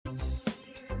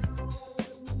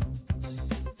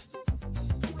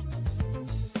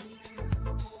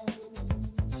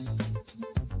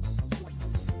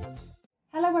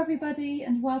Hello everybody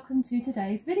and welcome to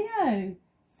today's video.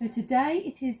 So today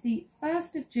it is the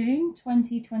 1st of June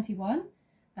 2021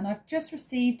 and I've just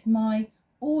received my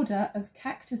order of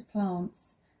cactus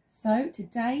plants. So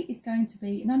today is going to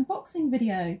be an unboxing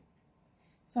video.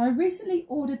 So I recently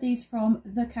ordered these from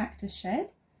The Cactus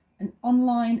Shed, an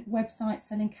online website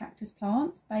selling cactus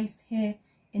plants based here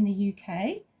in the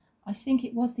UK. I think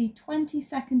it was the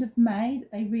 22nd of May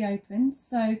that they reopened,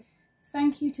 so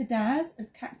thank you to Daz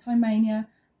of Cacti Mania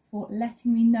for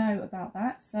letting me know about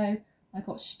that. So I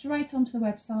got straight onto the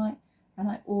website and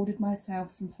I ordered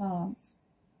myself some plants.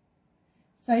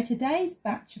 So today's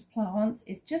batch of plants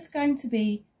is just going to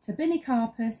be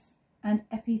Turbinicarpus and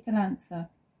Epithelantha.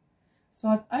 So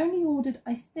I've only ordered,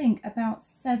 I think, about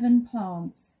 7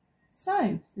 plants.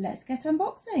 So let's get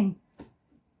unboxing.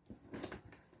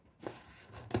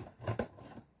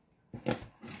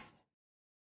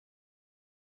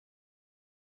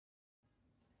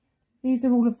 These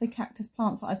are all of the cactus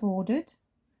plants that I've ordered.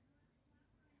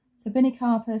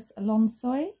 Turbinicarpus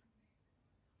alonsoi,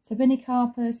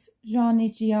 Turbinicarpus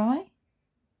jarnigii,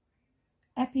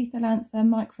 Epithelantha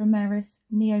micromeris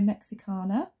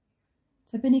neo-mexicana,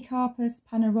 Turbinicarpus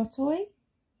panerotoi,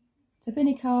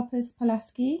 Turbinicarpus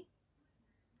palaski,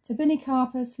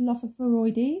 Turbinicarpus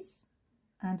lophophoroides,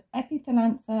 and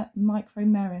Epithelantha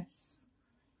micromeris.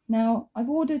 Now, I've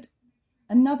ordered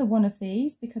another one of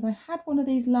these because I had one of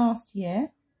these last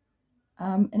year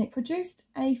and it produced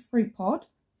a fruit pod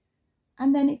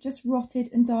and then it just rotted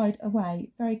and died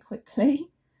away very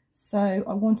quickly, so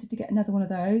I wanted to get another one of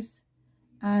those.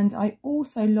 And I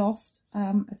also lost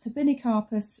a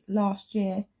Turbinicarpus last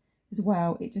year as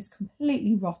well. It just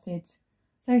completely rotted.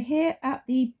 So here at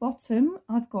the bottom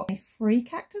I've got a free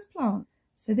cactus plant.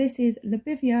 So this is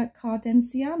Labivia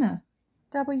cardensiana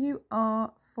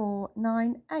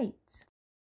WR498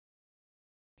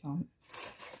 plant.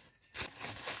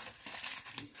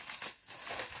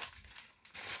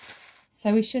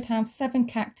 So we should have 7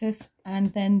 cactus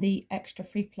and then the extra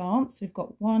free plants. We've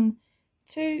got 1,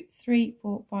 2, 3,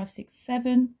 4, 5, 6,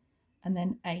 7 and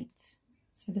then 8.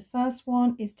 So the first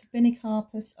one is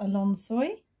Turbinicarpus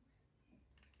alonsoi.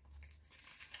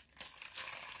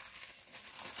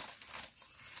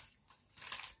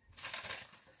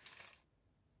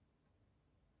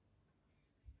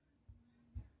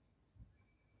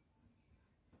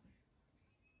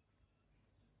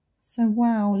 So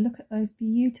wow, look at those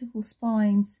beautiful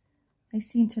spines. They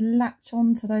seem to latch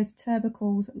onto those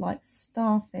tubercles like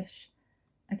starfish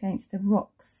against the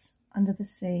rocks under the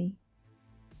sea.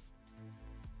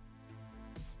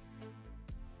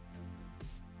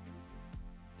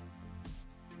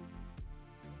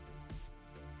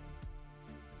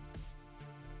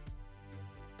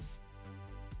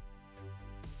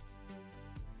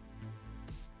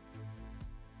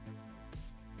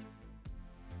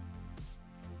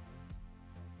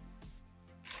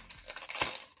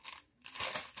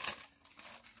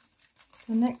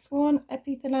 The next one,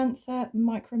 Epithelantha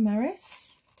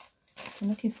micromeris. I'm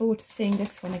looking forward to seeing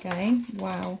this one again.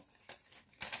 Wow,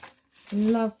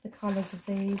 love the colours of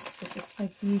these. This is so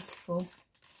beautiful.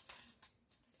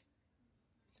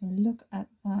 So look at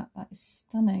that, that is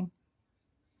stunning.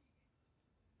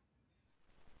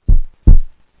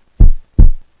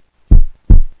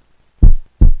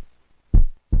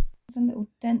 There's a little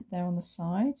dent there on the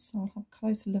side, so I'll have a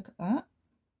closer look at that.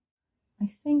 I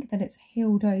think that it's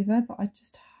healed over, but I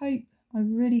just hope, I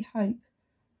really hope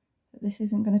that this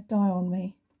isn't going to die on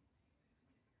me.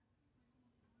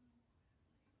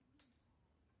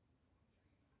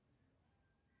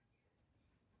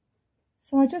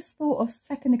 So I just thought a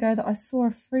second ago that I saw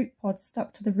a fruit pod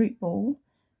stuck to the root ball.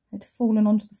 It had fallen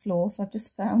onto the floor, so I've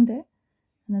just found it.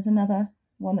 And there's another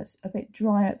one that's a bit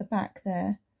dry at the back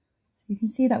there. So you can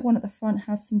see that one at the front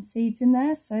has some seeds in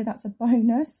there, so that's a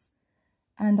bonus.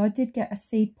 And I did get a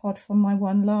seed pod from my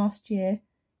one last year,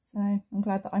 so I'm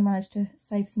glad that I managed to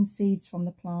save some seeds from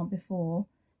the plant before.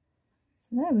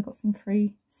 So there we've got some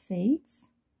free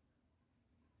seeds.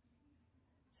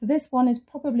 So this one is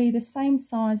probably the same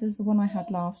size as the one I had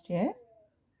last year.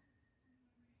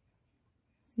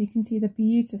 So you can see the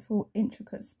beautiful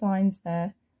intricate spines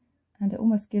there, and it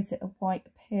almost gives it a white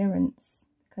appearance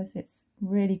because it's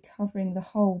really covering the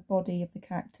whole body of the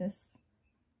cactus.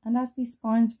 And as these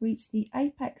spines reach the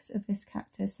apex of this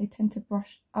cactus, they tend to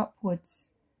brush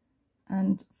upwards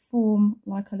and form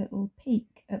like a little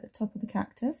peak at the top of the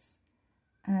cactus.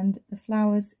 And the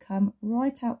flowers come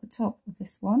right out the top of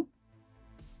this one.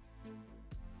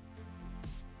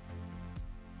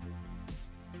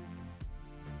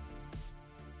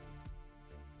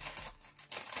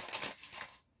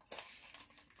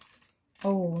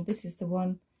 Oh, this is the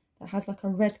one that has like a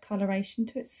red coloration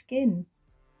to its skin.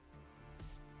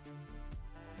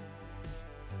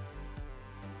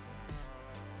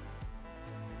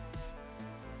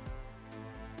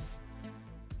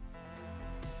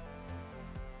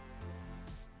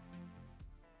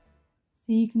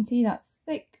 So you can see that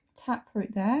thick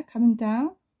taproot there coming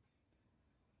down.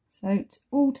 So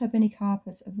all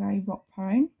Turbinicarpus are very rock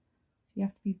prone. So you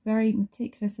have to be very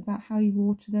meticulous about how you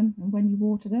water them and when you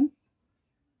water them.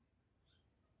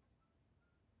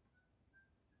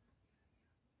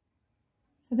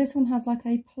 So this one has like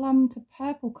a plum to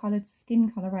purple coloured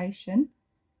skin coloration,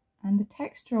 and the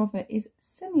texture of it is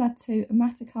similar to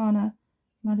Amaticana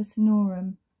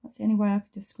medicinorum. That's the only way I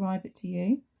could describe it to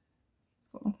you. It's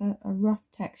got like a rough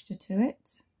texture to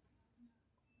it.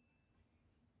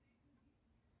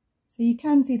 So you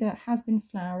can see that it has been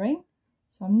flowering.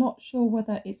 So I'm not sure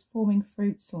whether it's forming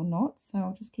fruits or not. So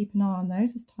I'll just keep an eye on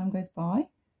those as time goes by.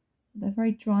 They're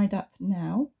very dried up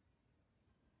now.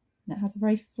 And it has a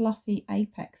very fluffy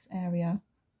apex area.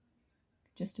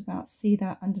 Just about see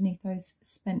that underneath those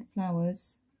spent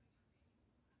flowers.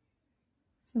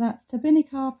 So that's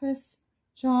Turbinicarpus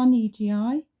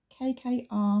jarnegii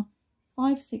KKR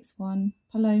 561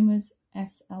 Palomas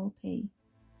SLP.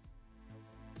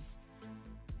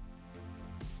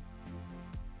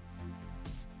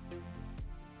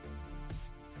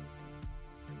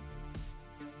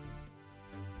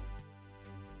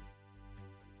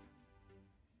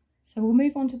 So we'll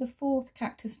move on to the fourth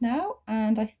cactus now,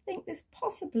 and I think this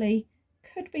possibly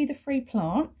could be the free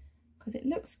plant because it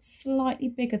looks slightly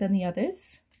bigger than the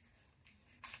others.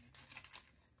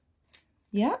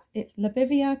 Yeah, it's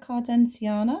Labivia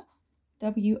cardensiana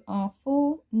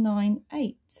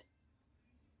WR498.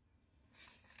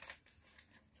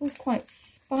 Feels quite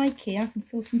spiky. I can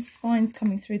feel some spines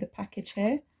coming through the package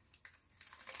here.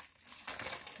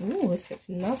 Oh, this looks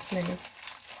lovely.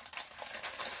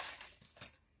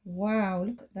 Wow,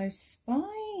 look at those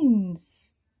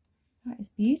spines. That is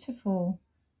beautiful.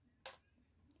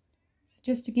 So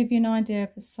just to give you an idea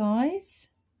of the size,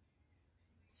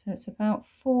 so it's about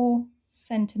 4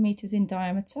 centimetres in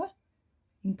diameter,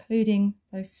 including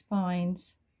those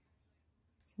spines.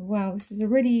 So wow, this is a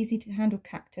really easy to handle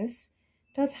cactus.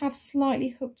 It does have slightly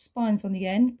hooked spines on the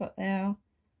end, but they are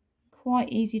quite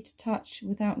easy to touch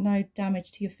without no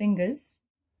damage to your fingers.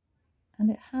 And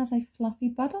it has a fluffy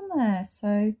bud on there,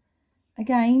 so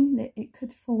again it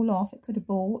could fall off, it could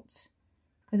abort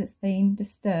because it's been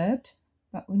disturbed,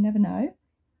 but we'll never know.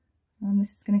 And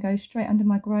this is going to go straight under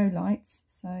my grow lights,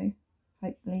 so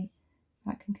hopefully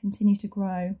that can continue to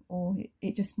grow, or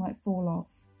it just might fall off.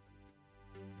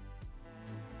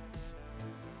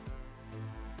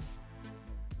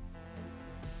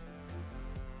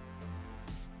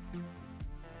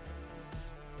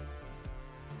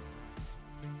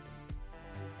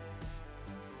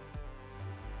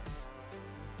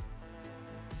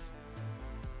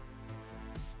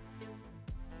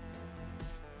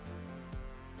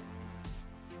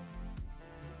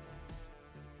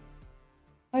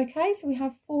 Okay, so we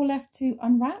have 4 left to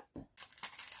unwrap.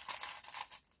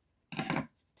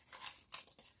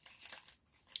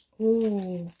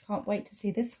 Oh, can't wait to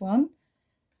see this one.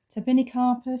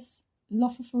 Turbinicarpus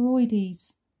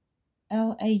lophophoroides,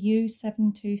 LAU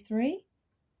 723.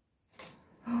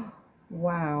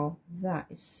 Wow,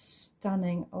 that is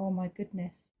stunning. Oh my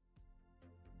goodness.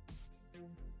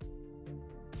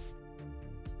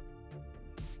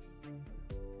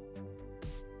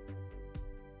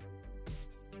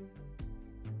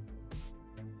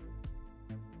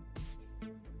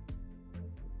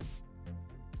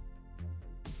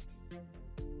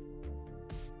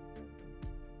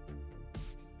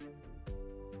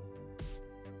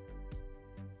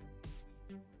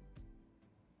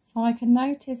 So I can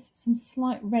notice some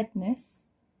slight redness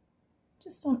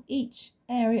just on each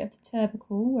area of the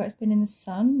tubercle where it's been in the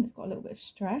sun. It's got a little bit of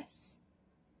stress,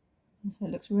 and so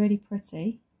it looks really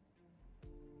pretty.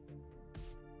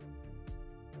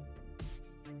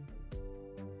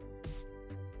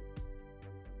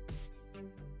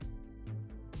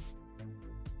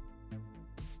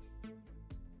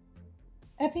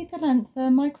 Epithelantha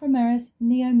micromeris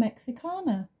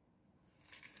neomexicana.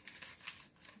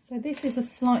 So this is a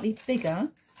slightly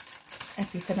bigger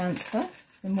Epithelantha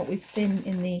than what we've seen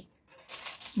in the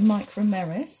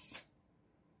micromeris.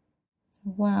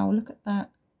 So wow, look at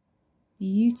that.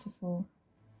 Beautiful.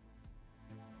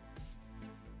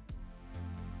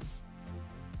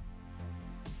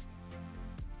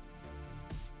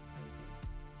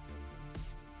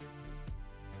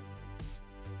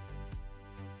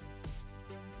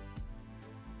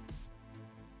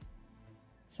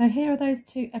 So here are those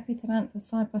 2 Epithelantha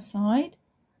side by side.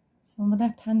 So on the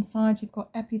left hand side you've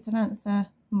got Epithelantha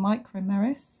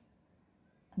micromeris,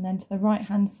 and then to the right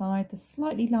hand side the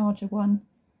slightly larger one,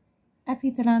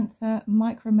 Epithelantha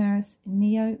micromeris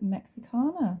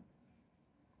neo-mexicana.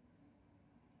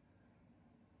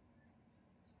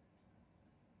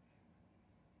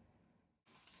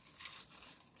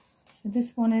 So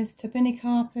this one is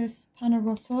Turbinicarpus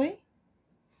Epithelantha.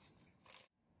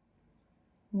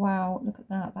 Wow, look at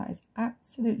that. That is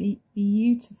absolutely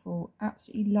beautiful.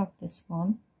 Absolutely love this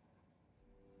one.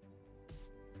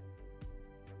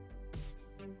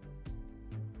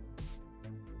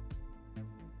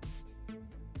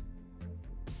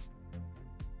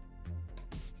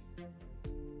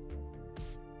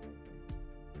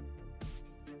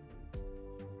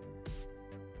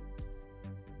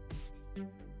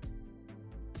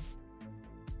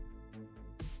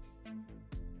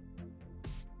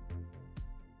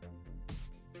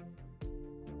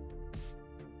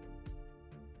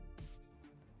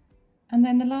 And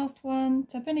then the last one,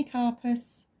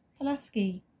 Turbinicarpus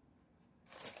Epithelantha.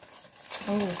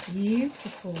 Oh,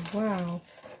 beautiful. Wow.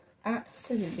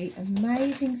 Absolutely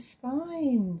amazing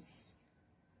spines.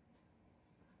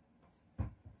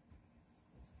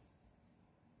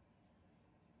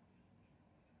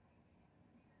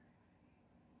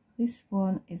 This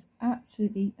one is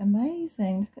absolutely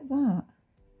amazing. Look at that.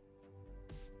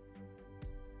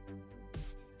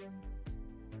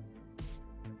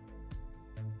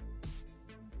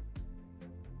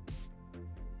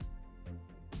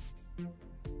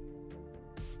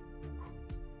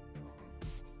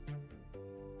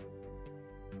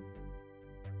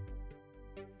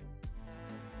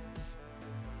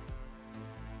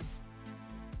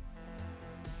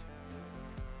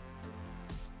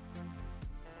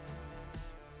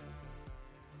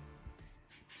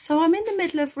 So I'm in the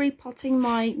middle of repotting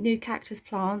my new cactus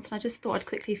plants, and I just thought I'd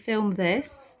quickly film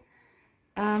this.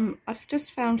 I've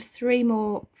just found 3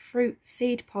 more fruit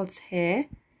seed pods here,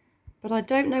 but I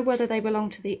don't know whether they belong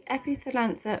to the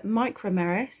Epithelantha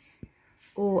micromeris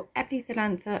or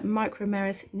Epithelantha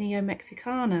micromeris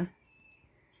neo-mexicana.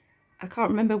 I can't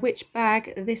remember which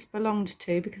bag this belonged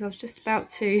to because I was just about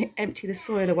to empty the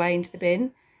soil away into the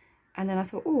bin, and then I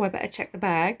thought, oh, I better check the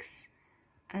bags.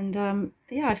 And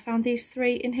yeah, I found these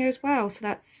 3 in here as well. So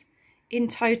that's in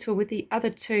total with the other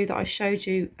 2 that I showed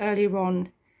you earlier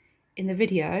on in the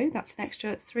video. That's an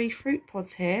extra 3 fruit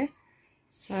pods here.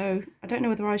 So I don't know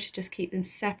whether I should just keep them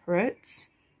separate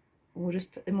or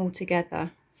just put them all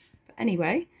together. But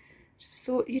anyway, just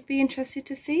thought you'd be interested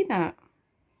to see that.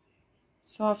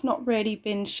 So I've not really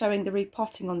been showing the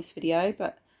repotting on this video,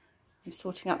 but I'm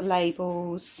sorting out the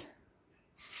labels.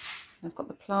 I've got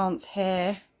the plants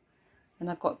here. And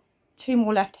I've got 2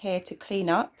 more left here to clean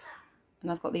up,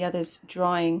 and I've got the others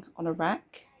drying on a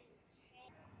rack.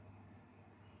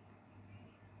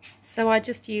 So I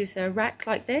just use a rack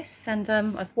like this, and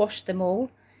I've washed them all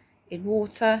in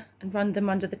water and run them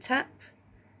under the tap,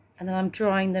 and then I'm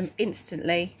drying them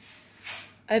instantly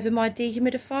over my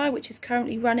dehumidifier, which is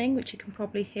currently running, which you can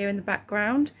probably hear in the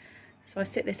background. So I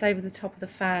sit this over the top of the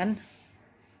fan,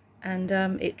 and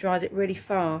it dries it really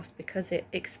fast because it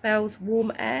expels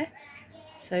warm air.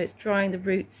 So it's drying the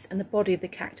roots and the body of the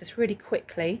cactus really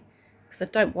quickly, because I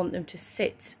don't want them to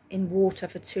sit in water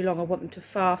for too long. I want them to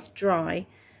fast dry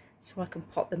so I can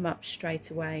pot them up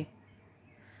straight away.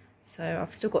 So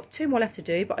I've still got 2 more left to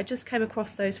do, but I just came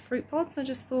across those fruit pods and I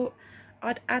just thought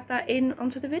I'd add that in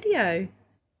onto the video.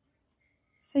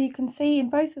 So you can see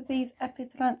in both of these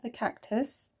Epithelantha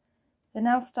cactus, they're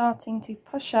now starting to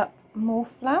push up more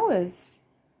flowers.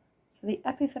 So the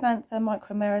Epithelantha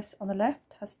micromeris on the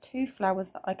left has 2 flowers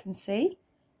that I can see,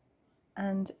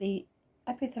 and the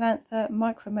Epithelantha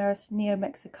micromeris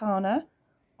neo-mexicana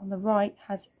on the right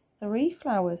has 3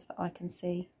 flowers that I can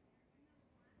see.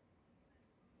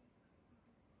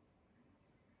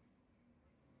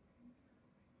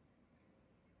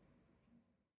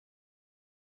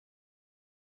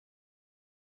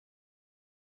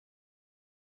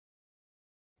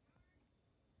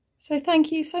 So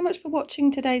thank you so much for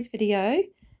watching today's video,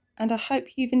 and I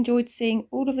hope you've enjoyed seeing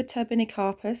all of the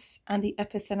Turbinicarpus and the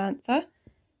Epithelantha,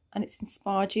 and it's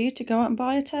inspired you to go out and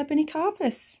buy a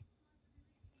Turbinicarpus.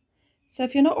 So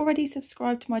if you're not already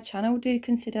subscribed to my channel, do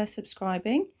consider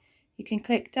subscribing. You can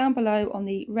click down below on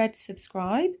the red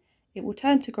subscribe. It will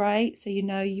turn to grey so you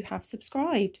know you have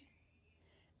subscribed.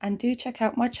 And do check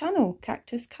out my channel,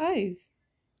 Cactus Cove.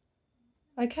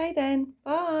 Okay then,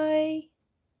 bye!